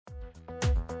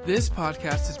This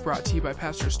podcast is brought to you by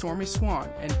Pastor Stormy Swann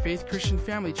and Faith Christian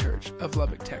Family Church of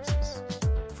Lubbock, Texas.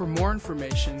 For more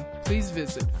information, please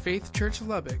visit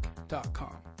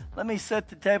faithchurchlubbock.com. Let me set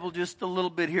the table just a little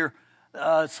bit here.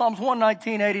 Psalms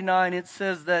 119:89, it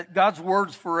says that God's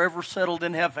word's forever settled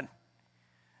in heaven.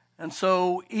 And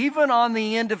so even on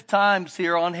the end of times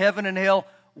here, on heaven and hell,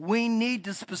 we need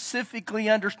to specifically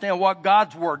understand what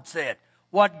God's word said,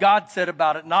 what God said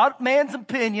about it. Not man's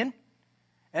opinion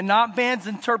and not man's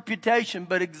interpretation,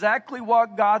 but exactly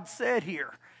what God said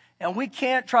here. And we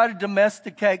can't try to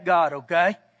domesticate God,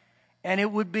 okay? And it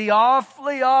would be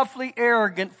awfully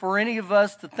arrogant for any of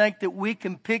us to think that we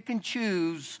can pick and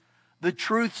choose the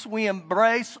truths we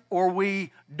embrace or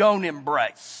we don't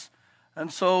embrace. And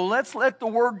so let's let the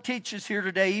Word teach us here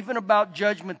today, even about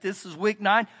judgment. This is week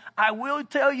 9. I will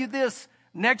tell you this,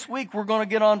 next week we're going to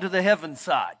get on to the heaven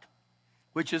side,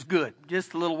 which is good.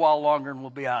 Just a little while longer and we'll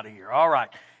be out of here. All right.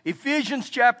 Ephesians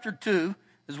chapter 2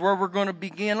 is where we're going to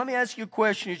begin. Let me ask you a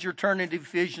question as you're turning to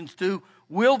Ephesians 2.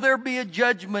 Will there be a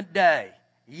judgment day?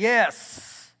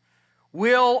 Yes.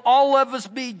 Will all of us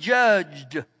be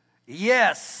judged?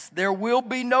 Yes. There will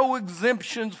be no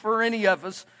exemptions for any of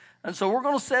us. And so we're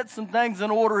going to set some things in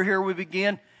order here. We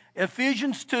begin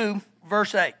Ephesians 2,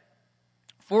 verse 8.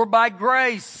 For by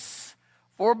grace,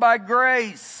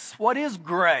 what is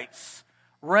grace?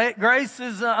 Grace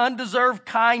is an undeserved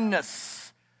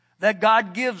kindness that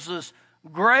God gives us.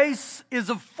 Grace is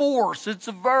a force, it's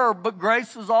a verb, but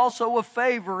grace is also a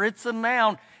favor, it's a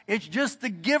noun. It's just a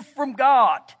gift from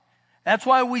God. That's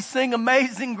why we sing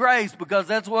Amazing Grace, because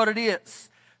that's what it is.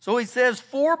 So he says,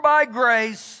 for by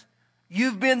grace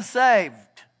you've been saved.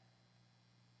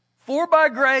 For by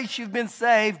grace you've been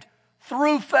saved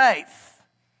through faith.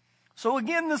 So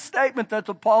again, the statement that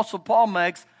the Apostle Paul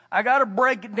makes, I got to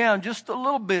break it down just a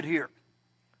little bit here.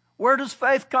 Where does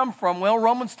faith come from? Well,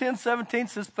 Romans 10:17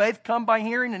 says faith comes by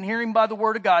hearing and hearing by the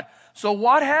Word of God. So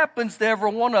what happens to every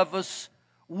one of us?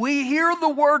 We hear the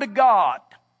Word of God.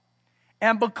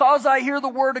 And because I hear the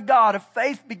Word of God, a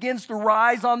faith begins to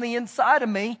rise on the inside of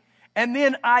me. And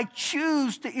then I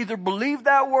choose to either believe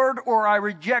that Word or I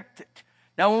reject it.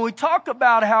 Now, when we talk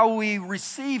about how we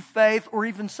receive faith or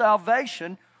even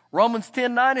salvation, Romans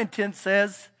 10:9 and 10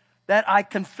 says that I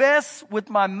confess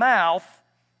with my mouth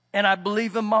and I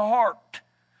believe in my heart.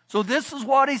 So this is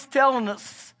what he's telling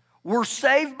us. We're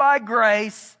saved by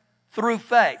grace through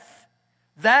faith.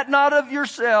 That not of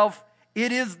yourself,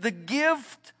 it is the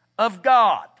gift of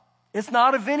God. It's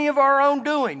not of any of our own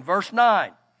doing. Verse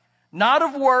 9. Not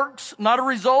of works, not a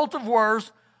result of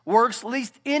works,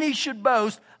 lest any should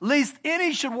boast, lest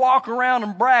any should walk around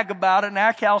and brag about it and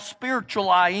act how spiritual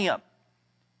I am.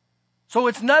 So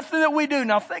it's nothing that we do.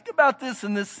 Now think about this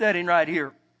in this setting right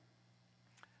here.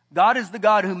 God is the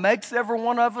God who makes every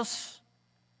one of us,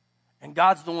 and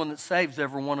God's the one that saves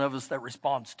every one of us that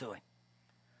responds to Him.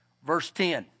 Verse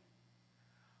 10.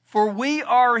 For we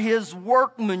are His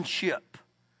workmanship.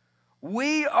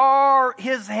 We are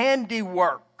His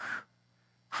handiwork,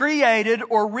 created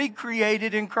or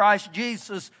recreated in Christ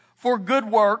Jesus for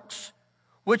good works,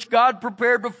 which God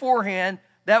prepared beforehand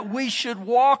that we should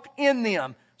walk in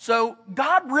them. So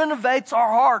God renovates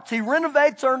our hearts. He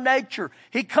renovates our nature.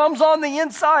 He comes on the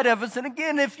inside of us. And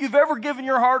again, if you've ever given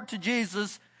your heart to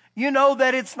Jesus, you know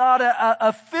that it's not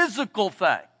a physical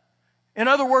thing. In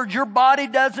other words, your body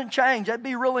doesn't change. That'd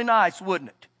be really nice,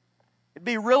 wouldn't it? It'd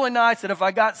be really nice that if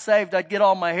I got saved, I'd get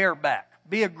all my hair back.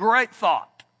 Be a great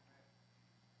thought.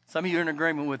 Some of you are in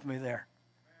agreement with me there.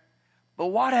 But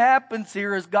what happens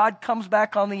here is God comes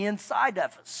back on the inside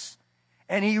of us.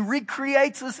 And He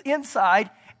recreates us inside.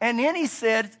 And then He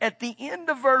said at the end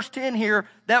of verse 10 here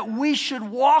that we should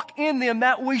walk in them,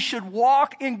 that we should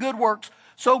walk in good works.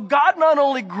 So God not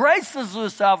only graces us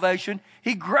with salvation,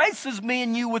 He graces me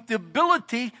and you with the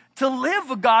ability to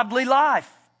live a godly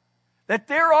life. That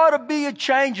there ought to be a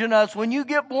change in us. When you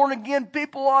get born again,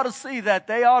 people ought to see that.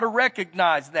 They ought to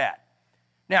recognize that.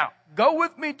 Now, go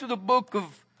with me to the book of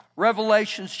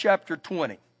Revelations chapter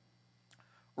 20.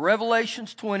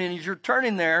 Revelations 20, and as you're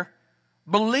turning there,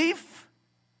 belief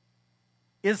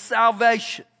is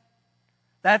salvation.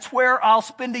 That's where I'll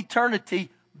spend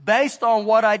eternity based on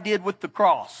what I did with the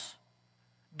cross.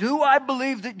 Do I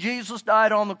believe that Jesus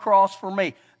died on the cross for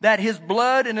me? That His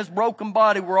blood and His broken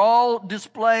body were all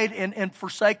displayed and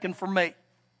forsaken for me?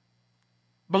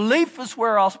 Belief is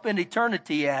where I'll spend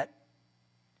eternity at.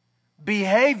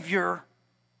 Behavior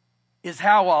is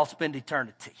how I'll spend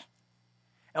eternity.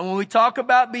 And when we talk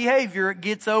about behavior, it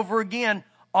gets over again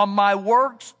on my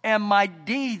works and my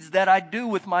deeds that I do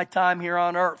with my time here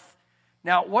on earth.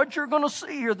 Now, what you're going to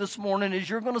see here this morning is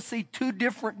you're going to see two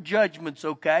different judgments,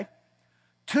 okay?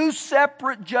 Two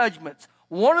separate judgments.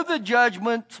 One of the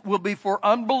judgments will be for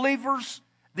unbelievers.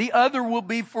 The other will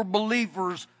be for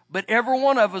believers. But every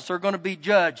one of us are going to be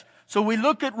judged. So we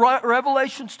look at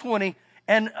Revelations 20,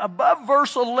 and above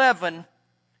verse 11,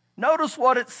 notice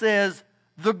what it says,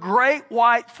 the great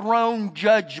white throne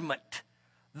judgment.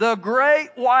 The great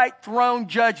white throne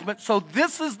judgment. So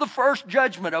this is the first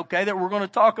judgment, okay, that we're going to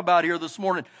talk about here this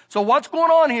morning. So what's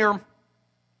going on here?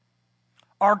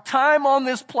 Our time on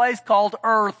this place called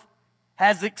earth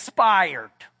has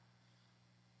expired.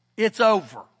 It's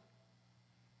over.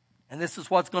 And this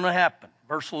is what's going to happen.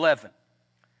 Verse 11.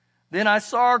 Then I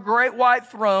saw a great white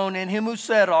throne and him who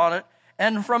sat on it,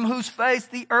 and from whose face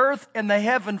the earth and the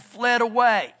heaven fled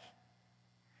away.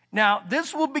 Now,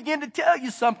 this will begin to tell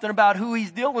you something about who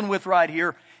he's dealing with right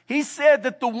here. He said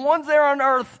that the ones there on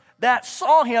earth that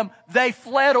saw him, they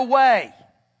fled away.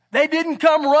 They didn't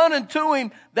come running to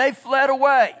him. They fled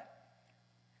away.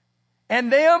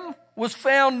 And them was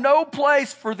found no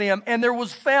place for them, and there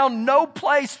was found no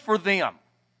place for them.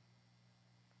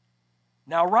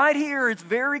 Now, right here, it's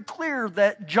very clear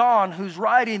that John, who's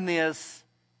writing this,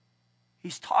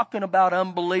 he's talking about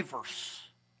unbelievers.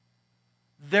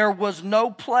 There was no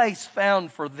place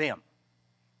found for them.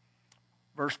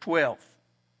 Verse 12.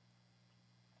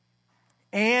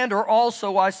 And or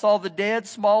also I saw the dead,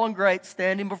 small and great,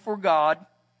 standing before God,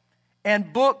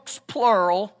 and books,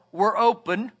 plural, were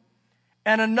open,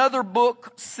 and another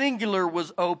book, singular,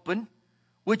 was open,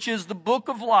 which is the book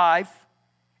of life,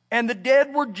 and the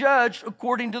dead were judged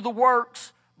according to the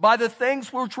works by the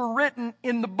things which were written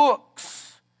in the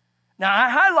books. Now, I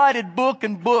highlighted book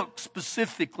and book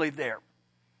specifically there,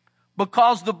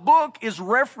 because the book is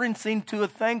referencing to a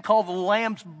thing called the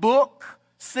Lamb's book,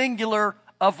 singular,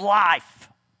 of life.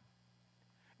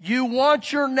 You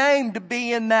want your name to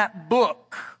be in that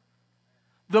book.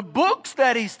 The books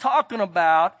that he's talking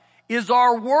about is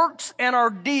our works and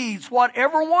our deeds,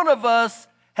 whatever one of us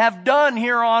have done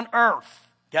here on earth.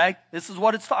 Okay? This is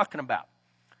what it's talking about.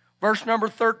 Verse number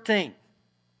 13.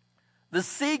 The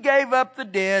sea gave up the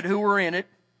dead who were in it,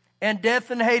 and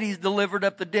death and Hades delivered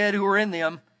up the dead who were in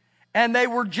them. And they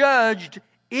were judged,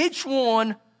 each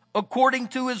one according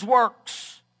to his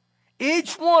works.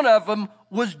 Each one of them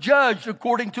was judged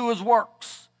according to his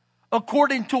works,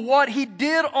 according to what he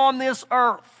did on this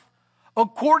earth,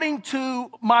 according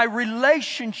to my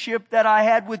relationship that I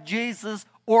had with Jesus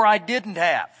or I didn't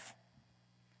have.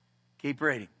 Keep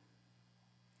reading.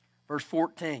 Verse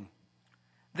 14.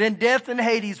 Then death and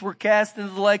Hades were cast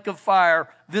into the lake of fire.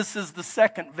 This is the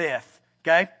second death,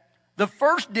 okay? The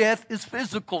first death is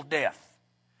physical death.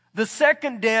 The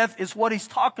second death is what he's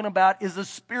talking about, is a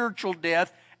spiritual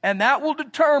death, and that will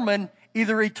determine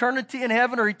either eternity in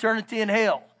heaven or eternity in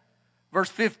hell. Verse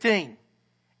 15.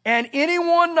 And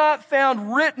anyone not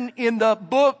found written in the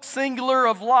book, singular,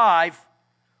 of life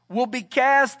will be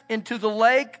cast into the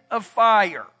lake of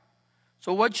fire.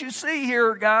 So what you see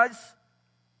here, guys,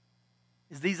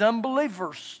 is these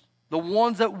unbelievers, the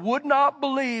ones that would not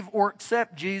believe or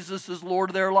accept Jesus as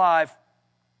Lord of their life,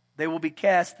 they will be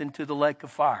cast into the lake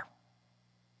of fire.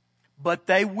 But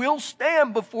they will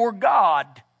stand before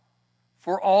God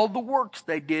for all the works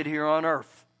they did here on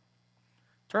earth.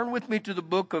 Turn with me to the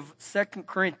book of 2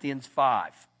 Corinthians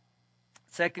 5.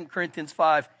 2 Corinthians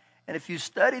 5. And if you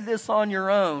study this on your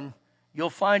own,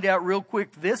 you'll find out real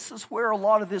quick, this is where a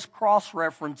lot of this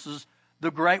cross-references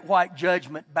the great white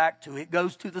judgment back to. It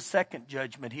goes to the second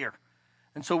judgment here.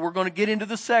 And so we're going to get into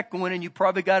the second one, and you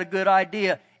probably got a good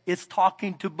idea. It's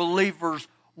talking to believers,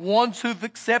 ones who've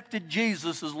accepted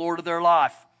Jesus as Lord of their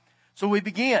life. So we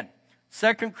begin.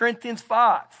 2 Corinthians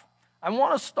 5. I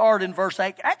want to start in verse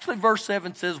 8. Actually, verse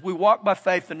 7 says, we walk by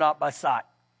faith and not by sight.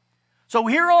 So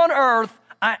here on earth,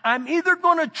 I'm either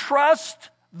going to trust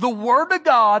the Word of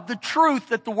God, the truth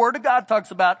that the Word of God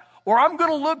talks about, or I'm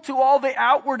going to look to all the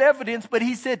outward evidence. But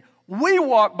he said, we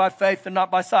walk by faith and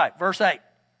not by sight. Verse 8.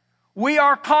 We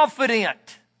are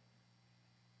confident.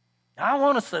 Now, I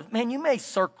want to say, man, you may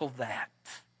circle that.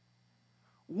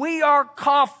 We are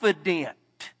confident.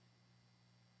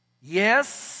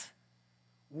 Yes,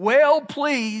 well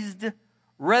pleased,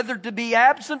 rather to be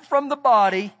absent from the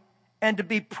body and to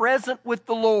be present with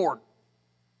the Lord.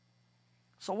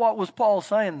 So what was Paul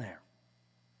saying there?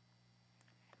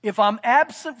 If I'm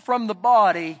absent from the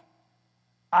body,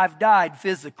 I've died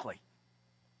physically.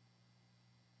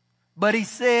 But he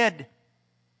said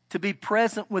to be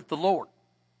present with the Lord.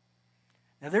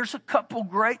 Now there's a couple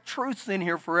great truths in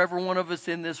here for every one of us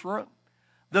in this room.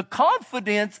 The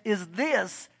confidence is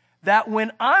this, that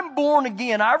when I'm born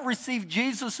again, I've received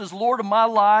Jesus as Lord of my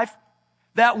life,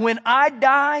 that when I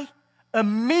die,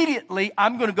 immediately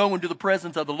I'm going to go into the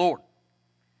presence of the Lord.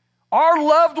 Our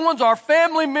loved ones, our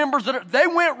family members, they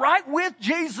went right with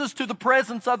Jesus to the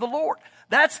presence of the Lord.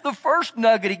 That's the first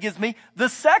nugget he gives me. The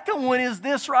second one is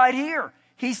this right here.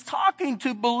 He's talking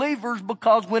to believers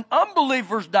because when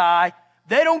unbelievers die,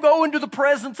 they don't go into the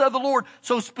presence of the Lord.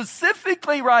 So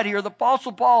specifically right here, the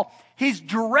Apostle Paul, he's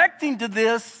directing to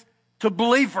this to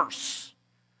believers.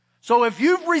 So if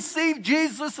you've received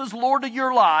Jesus as Lord of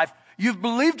your life, you've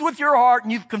believed with your heart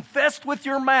and you've confessed with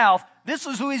your mouth, this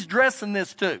is who he's addressing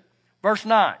this to. Verse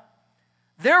 9.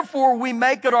 Therefore we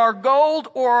make it our goal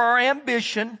or our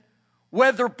ambition,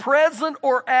 whether present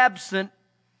or absent,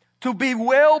 to be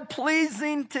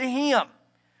well-pleasing to him.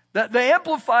 The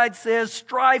Amplified says,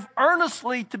 strive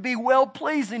earnestly to be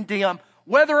well-pleasing to him,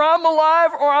 whether I'm alive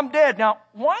or I'm dead. Now,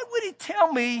 why would he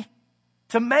tell me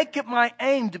to make it my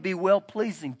aim to be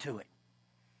well-pleasing to him?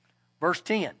 Verse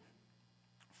 10.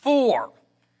 For.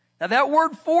 Now that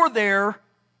word for there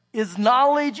is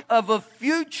knowledge of a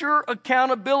future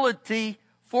accountability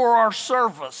for our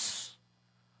service.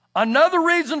 Another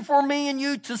reason for me and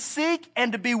you to seek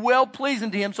and to be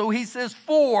well-pleasing to him. So he says,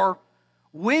 for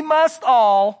we must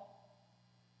all,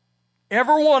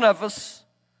 every one of us,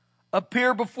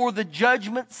 appear before the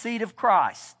judgment seat of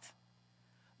Christ.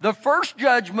 The first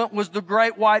judgment was the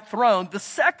great white throne. The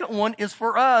second one is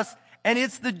for us, and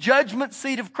it's the judgment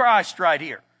seat of Christ right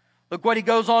here. Look what he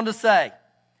goes on to say.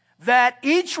 That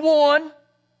each one,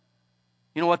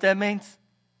 you know what that means?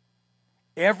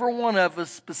 Every one of us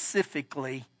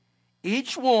specifically,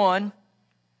 each one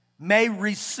may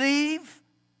receive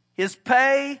his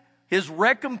pay, his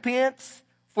recompense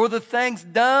for the things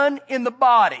done in the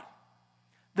body.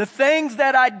 The things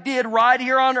that I did right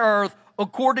here on earth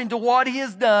according to what he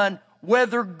has done,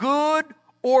 whether good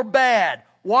or bad.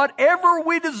 Whatever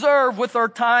we deserve with our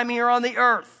time here on the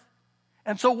earth.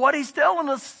 And so what he's telling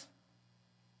us,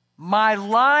 my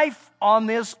life on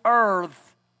this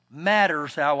earth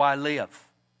matters how I live.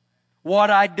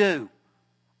 What I do.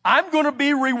 I'm going to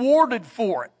be rewarded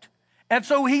for it. And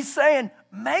so he's saying,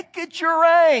 make it your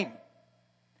aim.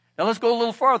 Now let's go a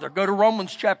little further. Go to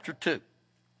Romans chapter 2.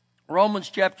 Romans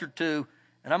chapter 2.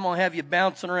 And I'm going to have you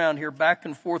bouncing around here back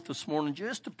and forth this morning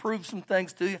just to prove some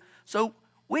things to you. So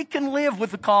we can live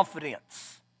with the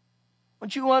confidence.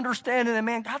 Once you understand that,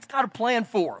 man, God's got a plan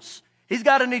for us. He's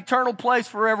got an eternal place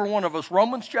for every one of us.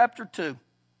 Romans chapter 2.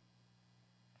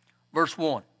 Verse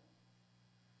 1.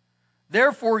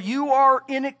 Therefore you are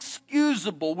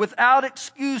inexcusable, without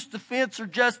excuse, defense, or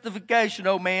justification,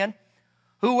 O man,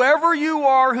 whoever you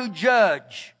are who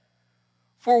judge.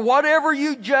 For whatever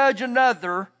you judge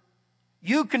another,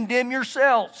 you condemn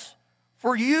yourselves.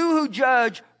 For you who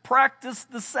judge practice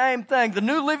the same thing. The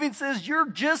New Living says you're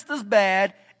just as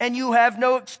bad and you have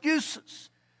no excuses.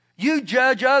 You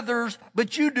judge others,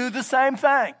 but you do the same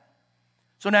thing.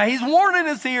 So now he's warning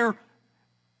us here.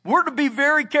 We're to be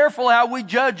very careful how we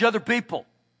judge other people.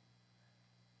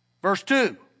 Verse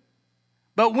 2.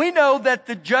 But we know that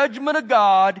the judgment of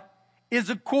God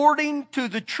is according to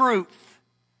the truth.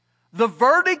 The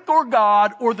verdict or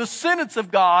God or the sentence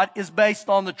of God is based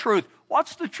on the truth.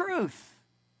 What's the truth?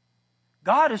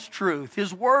 God is truth.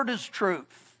 His word is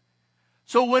truth.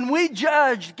 So when we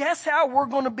judge, guess how we're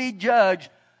going to be judged?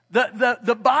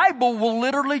 The Bible will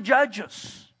literally judge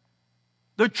us.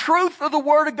 The truth of the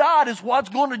Word of God is what's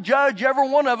going to judge every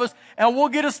one of us, and we'll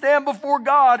get to stand before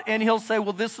God, and He'll say,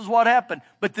 well, this is what happened,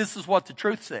 but this is what the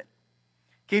truth said.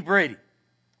 Keep reading.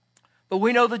 But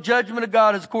we know the judgment of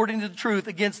God is according to the truth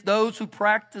against those who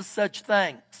practice such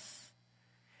things.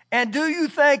 And do you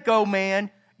think, O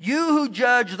man, you who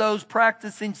judge those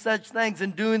practicing such things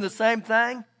and doing the same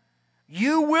thing,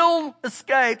 you will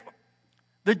escape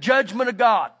the judgment of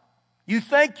God? You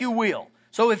think you will.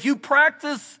 So if you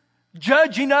practice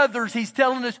judging others, he's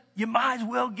telling us, you might as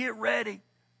well get ready,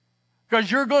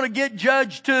 because you're going to get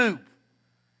judged too.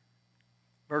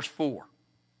 Verse 4.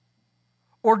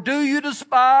 Or do you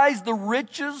despise the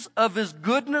riches of his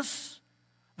goodness,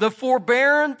 the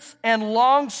forbearance and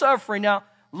long suffering? Now,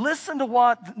 listen to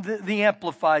what the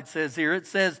Amplified says here. It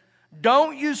says,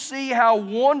 don't you see how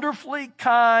wonderfully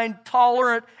kind,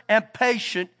 tolerant, and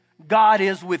patient God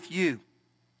is with you?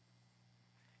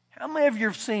 How many of you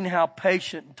have seen how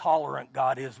patient and tolerant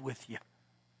God is with you?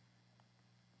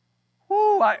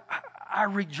 Woo, I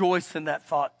rejoice in that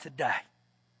thought today.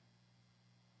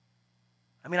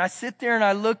 I mean, I sit there and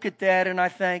I look at that and I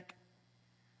think,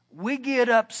 we get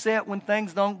upset when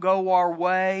things don't go our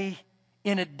way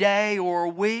in a day or a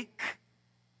week.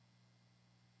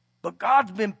 But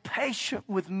God's been patient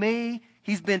with me.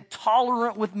 He's been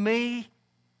tolerant with me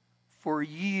for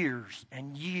years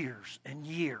and years and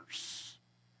years.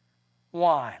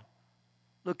 Why?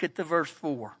 Look at the verse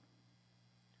 4.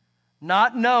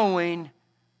 not knowing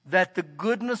that the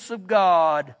goodness of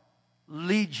God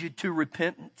leads you to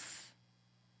repentance.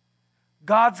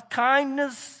 God's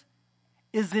kindness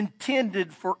is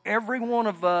intended for every one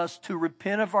of us to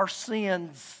repent of our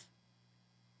sins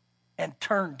and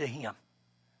turn to Him.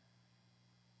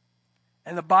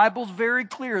 And the Bible's very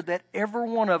clear that every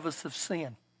one of us have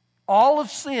sinned. All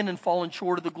have sinned and fallen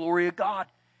short of the glory of God.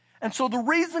 And so the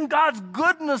reason God's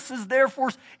goodness is there for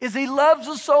us is He loves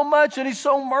us so much and He's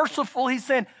so merciful. He's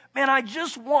saying, man, I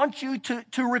just want you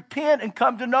to repent and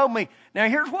come to know me. Now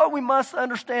here's what we must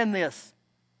understand this.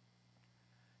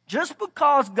 Just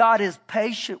because God is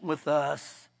patient with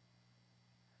us,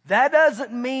 that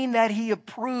doesn't mean that He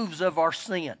approves of our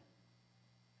sin.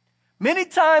 Many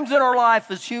times in our life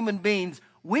as human beings,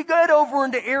 we get over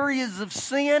into areas of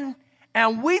sin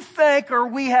and we think, or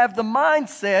we have the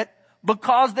mindset,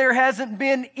 because there hasn't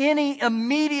been any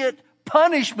immediate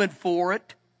punishment for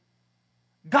it,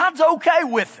 God's okay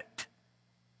with it.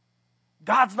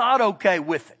 God's not okay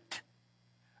with it.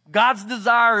 God's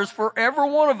desire is for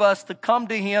every one of us to come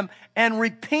to Him and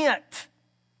repent.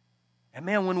 And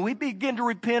man, when we begin to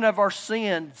repent of our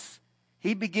sins,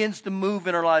 He begins to move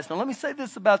in our lives. Now let me say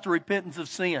this about the repentance of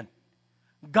sin.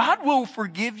 God will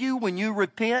forgive you when you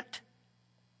repent,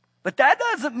 but that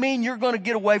doesn't mean you're going to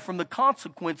get away from the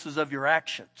consequences of your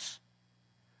actions.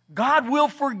 God will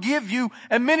forgive you,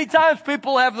 and many times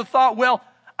people have the thought, well,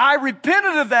 I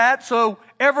repented of that, so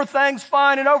everything's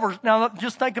fine and over. Now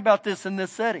just think about this in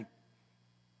this setting.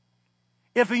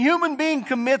 If a human being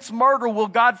commits murder, will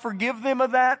God forgive them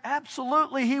of that?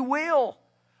 Absolutely, He will.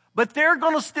 But they're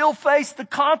going to still face the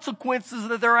consequences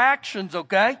of their actions,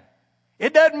 okay?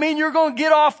 It doesn't mean you're going to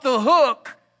get off the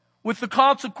hook with the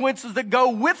consequences that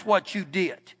go with what you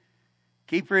did.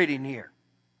 Keep reading here.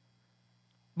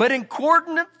 But in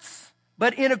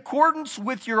accordance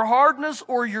with your hardness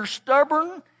or your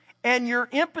stubborn and your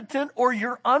impotent or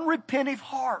your unrepentive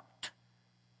heart.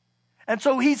 And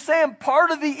so He's saying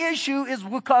part of the issue is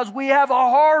because we have a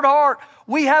hard heart,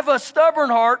 we have a stubborn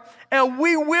heart, and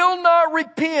we will not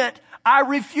repent. I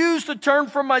refuse to turn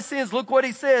from my sins. Look what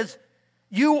He says.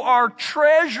 You are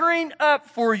treasuring up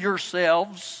for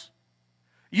yourselves.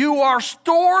 You are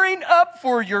storing up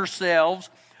for yourselves.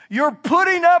 You're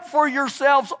putting up for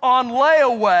yourselves on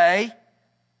layaway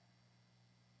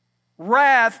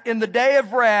wrath in the day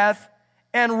of wrath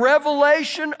and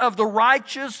revelation of the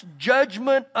righteous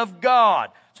judgment of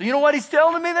God. So you know what He's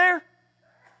telling me there?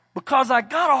 Because I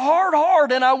got a hard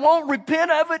heart and I won't repent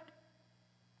of it,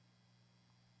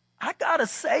 I got a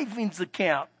savings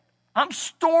account. I'm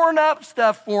storing up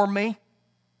stuff for me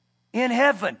in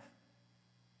heaven.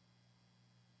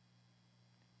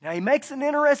 Now He makes an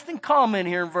interesting comment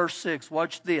here in verse 6.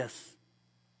 Watch this.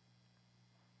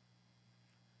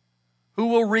 Who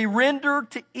will re-render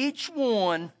to each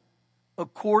one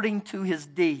according to his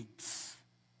deeds.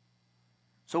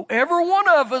 So every one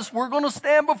of us, we're going to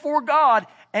stand before God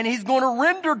and He's going to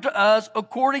render to us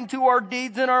according to our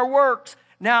deeds and our works.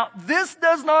 Now, this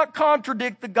does not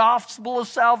contradict the gospel of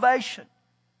salvation.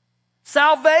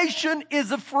 Salvation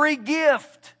is a free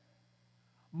gift.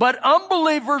 But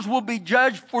unbelievers will be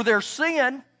judged for their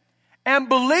sin, and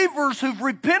believers who've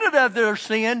repented of their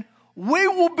sin, we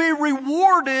will be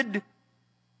rewarded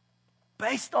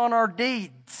based on our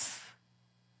deeds.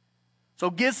 So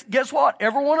guess what?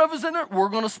 Every one of us in it, we're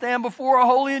going to stand before a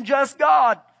holy and just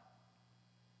God.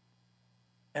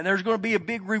 And there's going to be a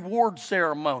big reward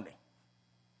ceremony,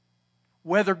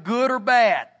 whether good or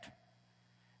bad.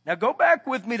 Now go back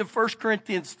with me to 1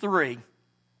 Corinthians 3.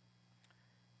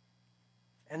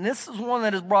 And this is one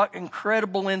that has brought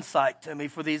incredible insight to me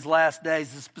for these last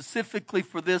days, and specifically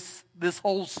for this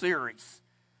whole series.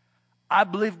 I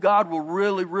believe God will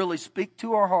really, really speak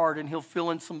to our heart, and He'll fill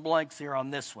in some blanks here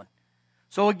on this one.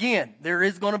 So again, there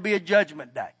is going to be a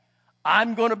judgment day.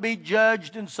 I'm going to be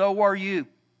judged, and so are you.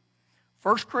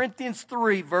 1 Corinthians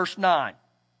 3, verse 9.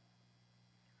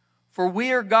 For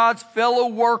we are God's fellow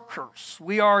workers.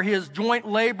 We are His joint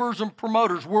laborers and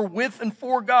promoters. We're with and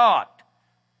for God.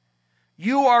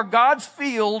 You are God's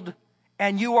field,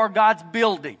 and you are God's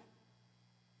building.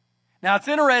 Now, it's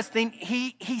interesting.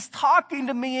 He's talking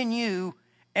to me and you,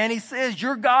 and He says,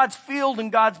 you're God's field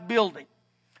and God's building.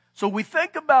 So we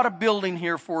think about a building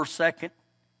here for a second.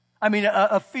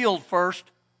 A field first.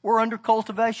 We're under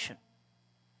cultivation.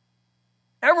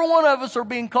 Every one of us are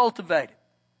being cultivated.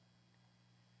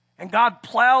 And God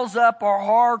plows up our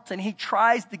hearts, and He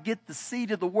tries to get the seed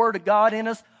of the Word of God in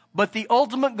us. But the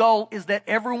ultimate goal is that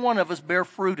every one of us bear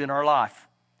fruit in our life.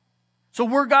 So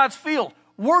we're God's field.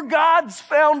 We're God's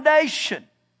foundation.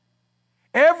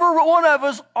 Every one of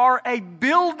us are a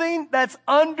building that's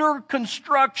under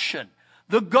construction.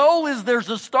 The goal is there's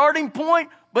a starting point,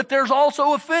 but there's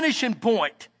also a finishing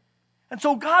point. And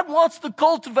so God wants to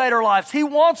cultivate our lives. He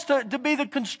wants to be the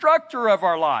constructor of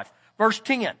our life. Verse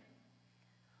 10.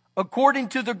 According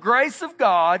to the grace of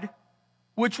God,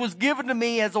 which was given to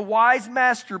me as a wise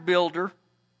master builder,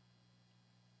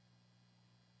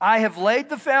 I have laid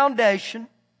the foundation,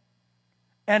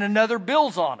 and another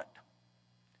builds on it.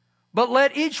 But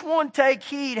let each one take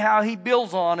heed how he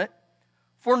builds on it,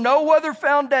 for no other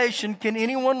foundation can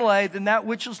anyone lay than that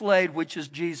which is laid, which is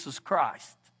Jesus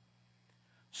Christ.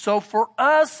 So for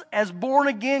us as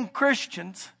born-again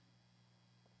Christians,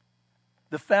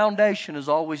 the foundation is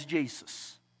always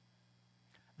Jesus.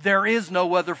 There is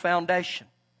no other foundation.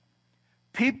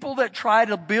 People that try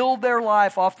to build their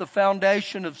life off the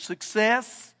foundation of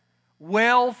success,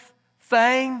 wealth,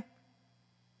 fame,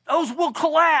 those will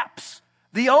collapse.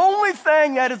 The only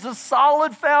thing that is a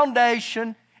solid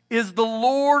foundation is the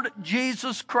Lord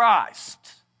Jesus Christ.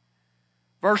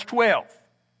 Verse 12.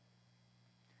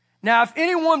 Now, if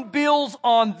anyone builds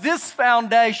on this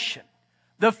foundation,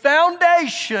 the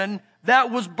foundation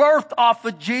that was birthed off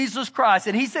of Jesus Christ.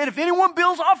 And he said, if anyone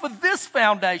builds off of this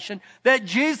foundation, that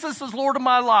Jesus is Lord of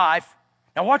my life.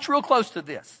 Now watch real close to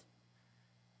this.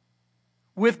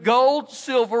 With gold,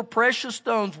 silver, precious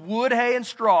stones, wood, hay, and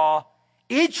straw,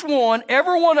 each one,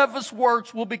 every one of us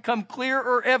works will become clear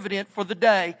or evident, for the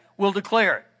day will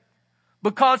declare it.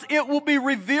 Because it will be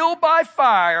revealed by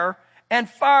fire, and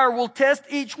fire will test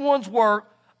each one's work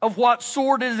of what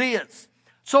sort it is.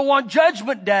 So on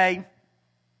Judgment Day,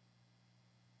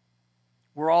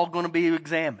 we're all going to be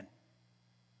examined.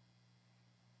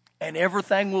 And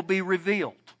everything will be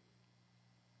revealed.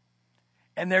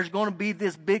 And there's going to be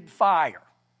this big fire.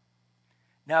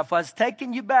 Now, if I was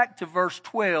taking you back to verse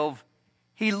 12,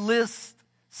 he lists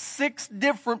 6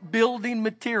 different building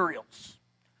materials.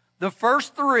 The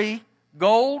first 3,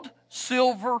 gold,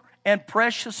 silver, and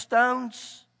precious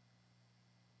stones,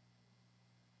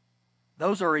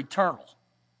 those are eternal.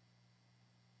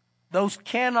 Those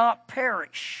cannot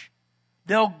perish.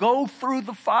 They'll go through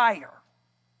the fire.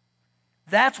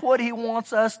 That's what he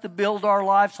wants us to build our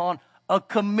lives on, a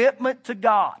commitment to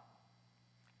God.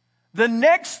 The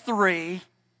next 3,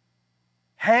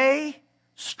 hay,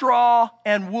 straw,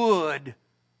 and wood,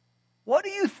 what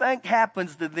do you think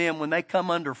happens to them when they come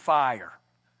under fire?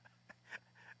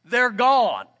 They're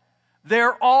gone.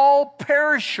 They're all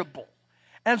perishable.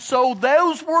 And so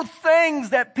those were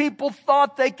things that people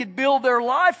thought they could build their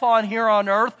life on here on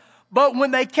earth. But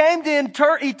when they came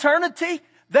to eternity,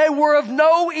 they were of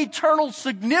no eternal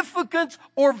significance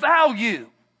or value.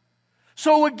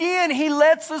 So again, he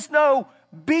lets us know,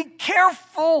 be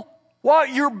careful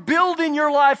what you're building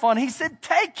your life on. He said,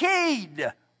 take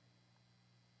heed.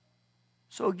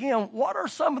 So again, what are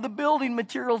some of the building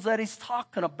materials that he's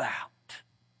talking about?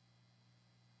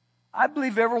 I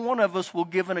believe every one of us will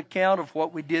give an account of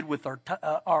what we did with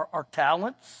our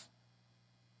talents,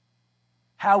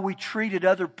 how we treated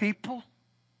other people.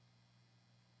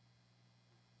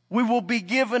 We will be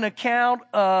given account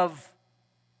of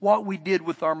what we did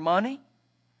with our money.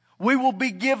 We will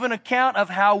be given account of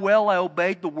how well I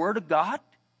obeyed the Word of God.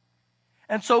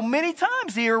 And so many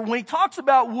times here, when he talks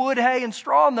about wood, hay, and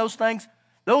straw and those things,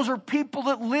 those are people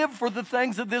that live for the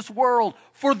things of this world,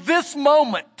 for this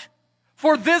moment,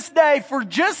 for this day, for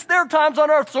just their times on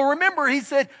earth. So remember, he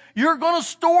said, you're going to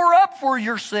store up for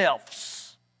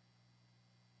yourselves.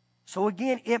 So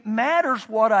again, it matters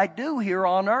what I do here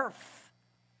on earth.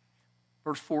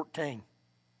 Verse 14.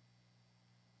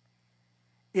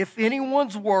 If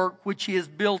anyone's work which he has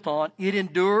built on, it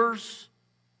endures,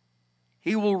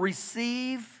 he will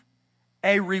receive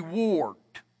a reward.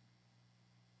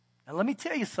 Now let me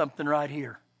tell you something right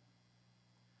here.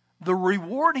 The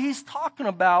reward he's talking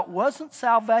about wasn't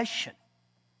salvation.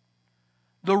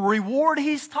 The reward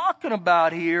he's talking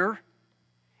about here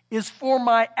is for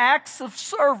my acts of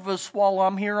service while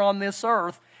I'm here on this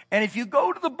earth. And if you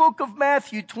go to the book of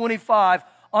Matthew 25,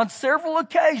 on several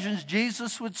occasions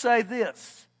Jesus would say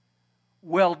this,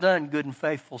 well done, good and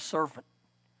faithful servant.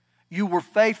 You were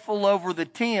faithful over the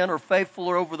 10 or faithful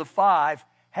over the 5,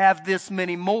 have this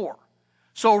many more.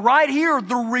 So right here,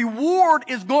 the reward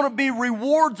is going to be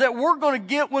rewards that we're going to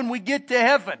get when we get to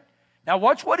heaven. Now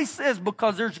watch what he says,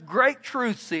 because there's great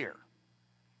truths here.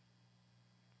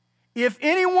 If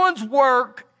anyone's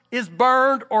work is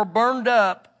burned or burned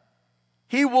up,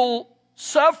 he will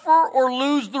suffer or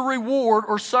lose the reward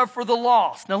or suffer the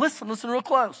loss. Now listen real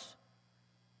close.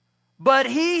 But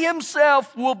he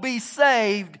himself will be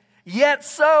saved, yet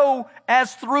so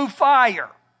as through fire.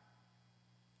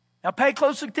 Now pay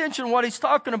close attention to what he's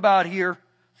talking about here.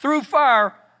 Through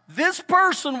fire, this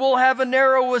person will have a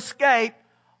narrow escape,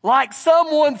 like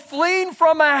someone fleeing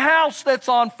from a house that's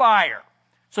on fire.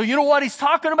 So you know what he's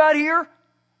talking about here?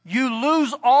 You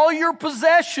lose all your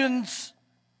possessions,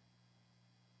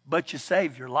 but you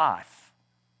save your life.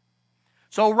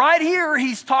 So right here,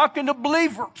 he's talking to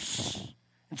believers.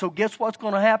 And so guess what's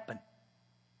going to happen?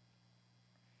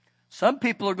 Some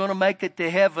people are going to make it to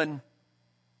heaven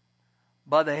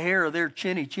by the hair of their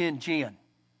chinny chin chin.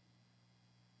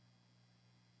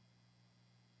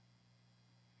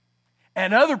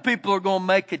 And other people are going to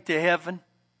make it to heaven.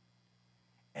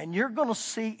 And you're going to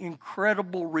see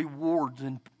incredible rewards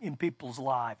in people's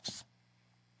lives.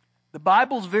 The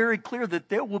Bible's very clear that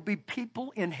there will be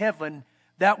people in heaven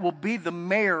that will be the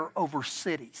mayor over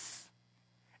cities.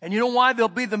 And you know why they'll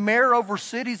be the mayor over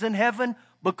cities in heaven?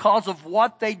 Because of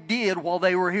what they did while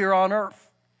they were here on earth.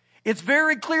 It's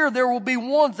very clear there will be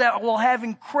ones that will have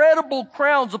incredible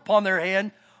crowns upon their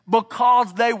head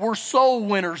because they were soul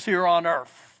winners here on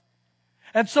earth.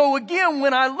 And so again,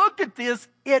 when I look at this,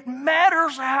 it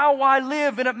matters how I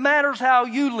live and it matters how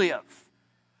you live.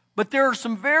 But there are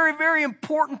some very, very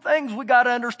important things we got to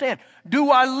understand.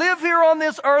 Do I live here on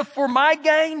this earth for my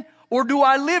gain? Or do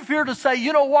I live here to say,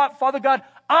 you know what, Father God,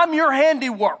 I'm your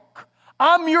handiwork.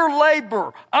 I'm your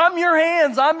labor. I'm your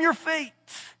hands. I'm your feet.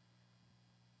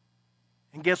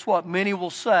 And guess what? Many will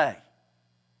say,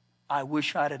 I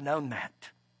wish I'd have known that.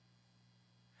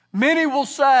 Many will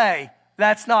say,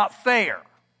 that's not fair.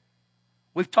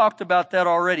 We've talked about that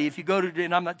already. If you go to,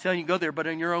 and I'm not telling you to go there, but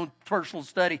in your own personal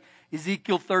study,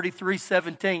 Ezekiel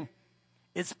 33:17,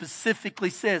 it specifically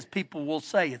says people will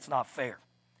say it's not fair.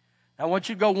 Now, I want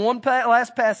you to go one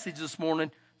last passage this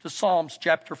morning to Psalms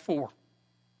chapter 4.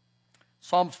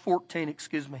 Psalms 14,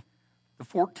 the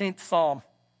 14th Psalm.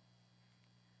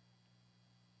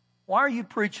 Why are you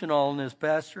preaching all this,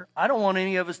 Pastor? I don't want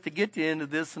any of us to get to the end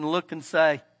of this and look and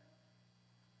say,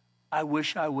 I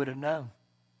wish I would have known.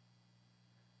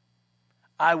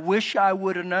 I wish I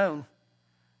would have known.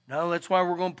 No, that's why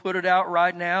we're going to put it out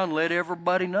right now and let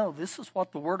everybody know. This is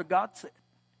what the Word of God said.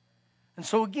 And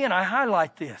so again, I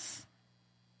highlight this.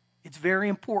 It's very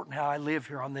important how I live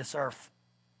here on this earth.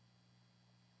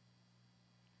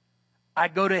 I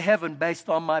go to heaven based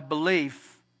on my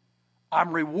belief.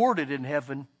 I'm rewarded in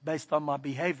heaven based on my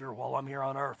behavior while I'm here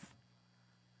on earth.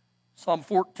 Psalm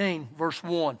 14, verse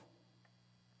 1.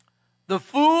 The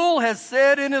fool has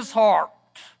said in his heart,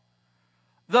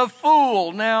 the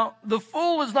fool. Now, the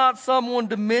fool is not someone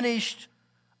diminished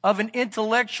of an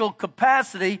intellectual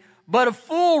capacity, but a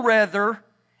fool, rather,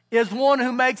 is one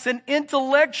who makes an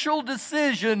intellectual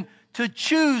decision to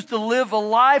choose to live a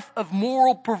life of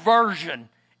moral perversion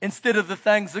instead of the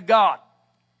things of God.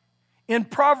 In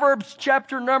Proverbs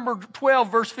chapter number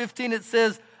 12, verse 15, it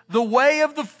says, the way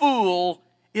of the fool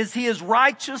is he is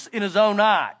righteous in his own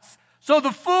eyes. So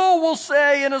the fool will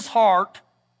say in his heart,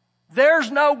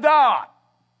 there's no God.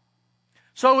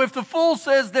 So if the fool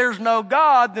says there's no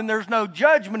God, then there's no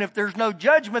judgment. If there's no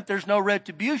judgment, there's no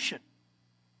retribution.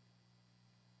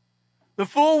 The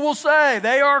fool will say,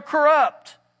 they are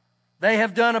corrupt. They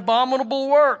have done abominable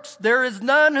works. There is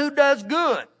none who does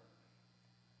good.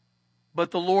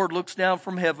 But the Lord looks down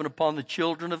from heaven upon the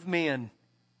children of men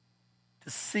to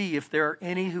see if there are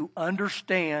any who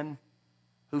understand,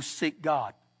 who seek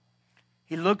God.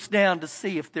 He looks down to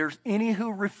see if there's any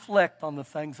who reflect on the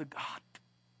things of God.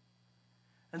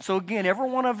 And so again, every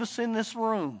one of us in this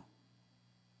room,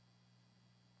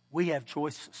 we have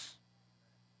choices.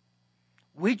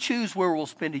 We choose where we'll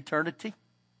spend eternity.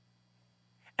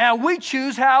 And we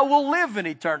choose how we'll live in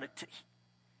eternity.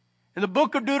 In the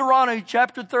book of Deuteronomy,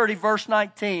 chapter 30, verse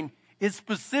 19, it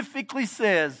specifically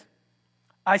says,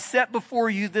 I set before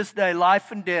you this day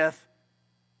life and death,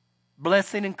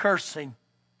 blessing and cursing.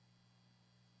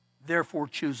 Therefore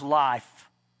choose life,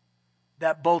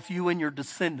 that both you and your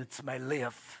descendants may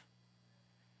live.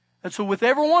 And so with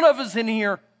every one of us in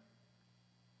here,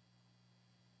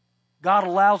 God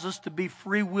allows us to be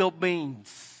free will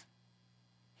beings.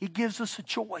 He gives us a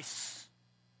choice.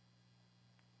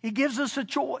 He gives us a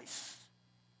choice.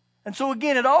 And so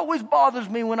again, it always bothers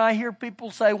me when I hear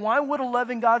people say, why would a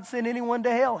loving God send anyone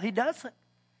to hell? He doesn't.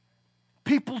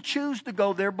 People choose to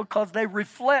go there because they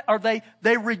reflect or they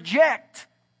reject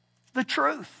the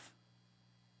truth.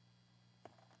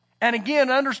 And again,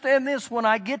 understand this, when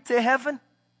I get to heaven,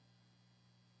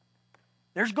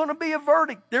 there's going to be a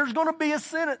verdict. There's going to be a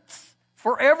sentence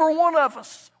for every one of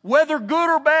us, whether good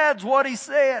or bad is what he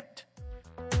said.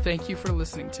 Thank you for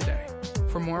listening today.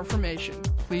 For more information,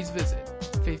 please visit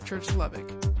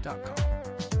faithchurchlubbock.com.